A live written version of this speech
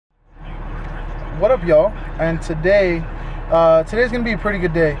What up, y'all? And today's gonna be a pretty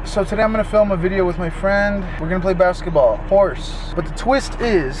good day. So today I'm gonna film a video with my friend. We're gonna play basketball, horse. But the twist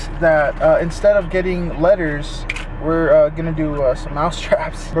is that instead of getting letters, we're gonna do some mouse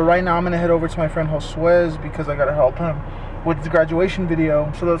traps. But right now I'm gonna head over to my friend Josue's because I gotta help him with his graduation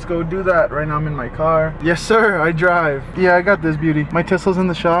video. So let's go do that. Right now I'm in my car. Yes sir, I drive. Yeah, I got this beauty. My Tesla's in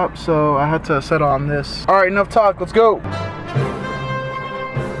the shop, so I had to settle on this. All right, enough talk, let's go.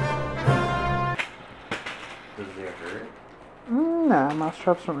 Does it hurt? Nah, mouse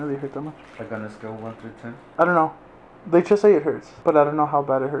traps don't really hurt that much. Like on a scale 1 through 10? I don't know. They just say it hurts, but I don't know how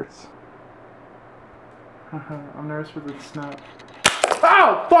bad it hurts. I'm nervous for the snap.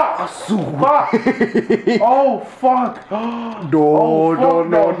 Ow! Fuck! Fuck! Oh fuck! No.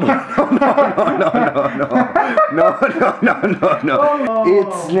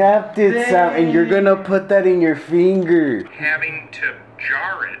 It snapped itself, and you're gonna put that in your finger. Having to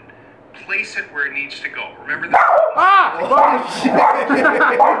jar it, place it where it needs to go. Remember that?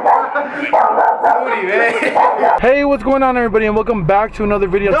 Hey, what's going on, everybody, and welcome back to another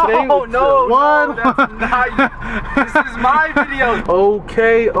video. Today, that's not. This is my video.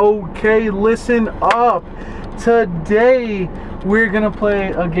 Okay, listen up. Today we're gonna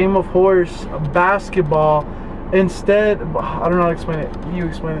play a game of horse basketball. Instead, I don't know how to explain it. You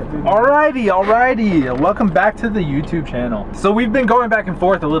explain it, dude. Alrighty. Welcome back to the YouTube channel. So we've been going back and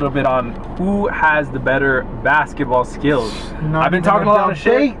forth a little bit on who has the better basketball skills. I've been talking a lot of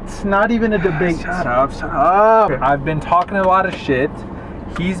shit. Not even a debate. Shut up. I've been talking a lot of shit.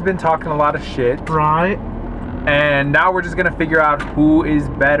 He's been talking a lot of shit. Right. And now we're just gonna figure out who is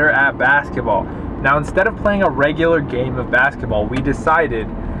better at basketball. Now, instead of playing a regular game of basketball, we decided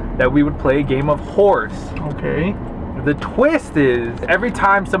that we would play a game of horse. Okay. The twist is every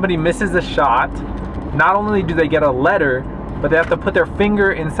time somebody misses a shot, not only do they get a letter, but they have to put their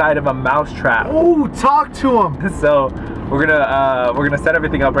finger inside of a mouse trap. Oh, talk to him. So we're gonna set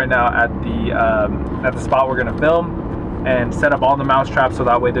everything up right now at the spot we're gonna film and set up all the mouse traps so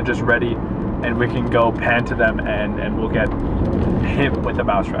that way they're just ready and we can go pan to them and we'll get hit with the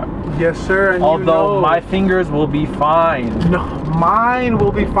mouse trap. Yes sir. And although my fingers will be fine. No, mine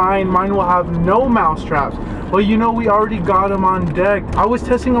will be fine. Mine will have no mouse traps. Well, you know, we already got them on deck. I was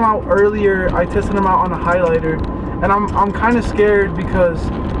testing them out earlier. I tested them out on a highlighter, and I'm kind of scared because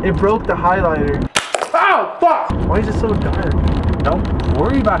it broke the highlighter. Ow, fuck! Why is it so dark? Don't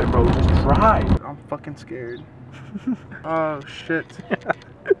worry about it, bro. Just try. I'm fucking scared. Oh shit.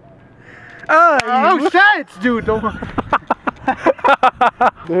 Oh shit, dude! Don't.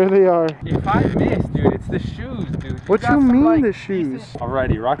 There they are. If I miss, dude, it's the shoes, dude. What you mean the shoes?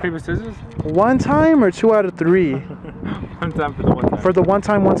 Alrighty, rock, paper, scissors? One time or 2 out of 3? One time for the one time. For the one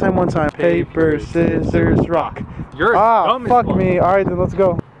time. Paper, scissors, rock. You're dumb as fuck me. Alright, then let's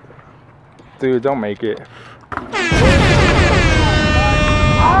go. Dude, don't make it.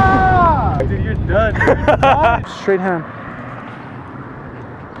 Ah! Dude, you're done. Straight hand.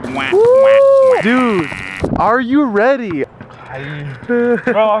 Woo! Dude, are you ready?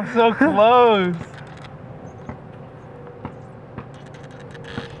 Bro, I'm so close.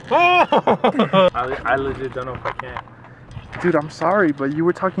 I legit don't know if I can. Dude, I'm sorry, but you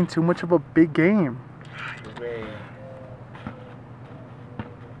were talking too much of a big game.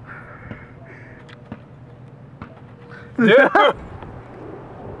 Dude,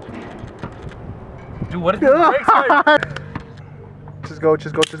 what is the brakes like? Just go.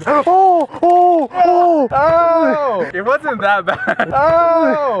 Oh! It wasn't that bad.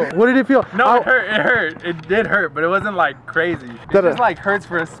 Oh! What did it feel? No, it hurt. It did hurt, but it wasn't like crazy. It just like hurts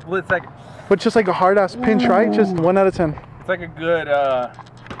for a split second. But just like a hard ass pinch, right? Just 1 out of 10. It's like a good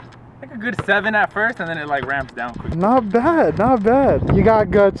 7 at first, and then it like ramps down quick. Not bad. You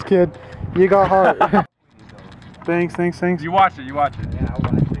got guts, kid. You got heart. Thanks. You watch it. Yeah, I watched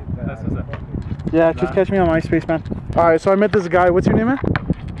it. That's what's up. Yeah, just catch me on MySpace, man. Alright, so I met this guy. What's your name, man?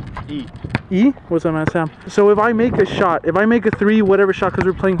 E. E? What's up, man? Sam. So if I make a shot, if I make a 3, whatever shot, because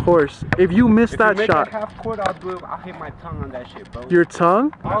we're playing horse, if you miss that shot. If you make a half court, I'll hit my tongue on that shit, bro. Your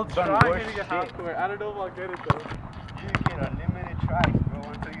tongue? I'll try hitting a half court. I don't know if I'll get it though. You get unlimited tries, bro,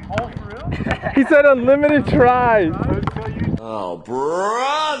 until you for real? He said unlimited tries. Oh,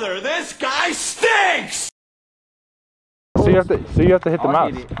 brother, this guy stinks! So you have to hit the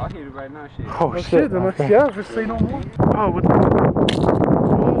mouse. I'll hit it right now, shit. Oh shit, then let's, yeah, just say no more. Oh, what the?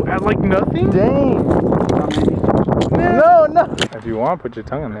 Oh, at like nothing? Dang. No. If you want, put your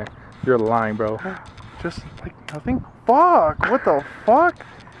tongue in there. You're lying, bro. Just like nothing? Fuck, what the fuck?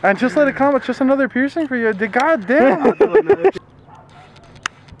 And just let it come, it's just another piercing for you. God damn.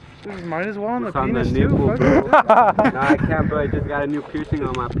 Might as well on the It's on the penis nipple, too. bro. Fuck it. No, I can't, bro. I just got a new piercing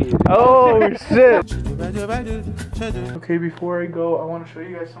on my penis. Oh shit! Okay, before I go, I want to show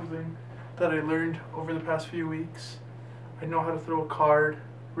you guys something that I learned over the past few weeks. I know how to throw a card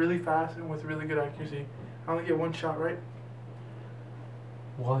really fast and with really good accuracy. I only get one shot, right?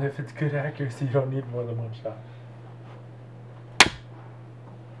 Well, if it's good accuracy, you don't need more than one shot.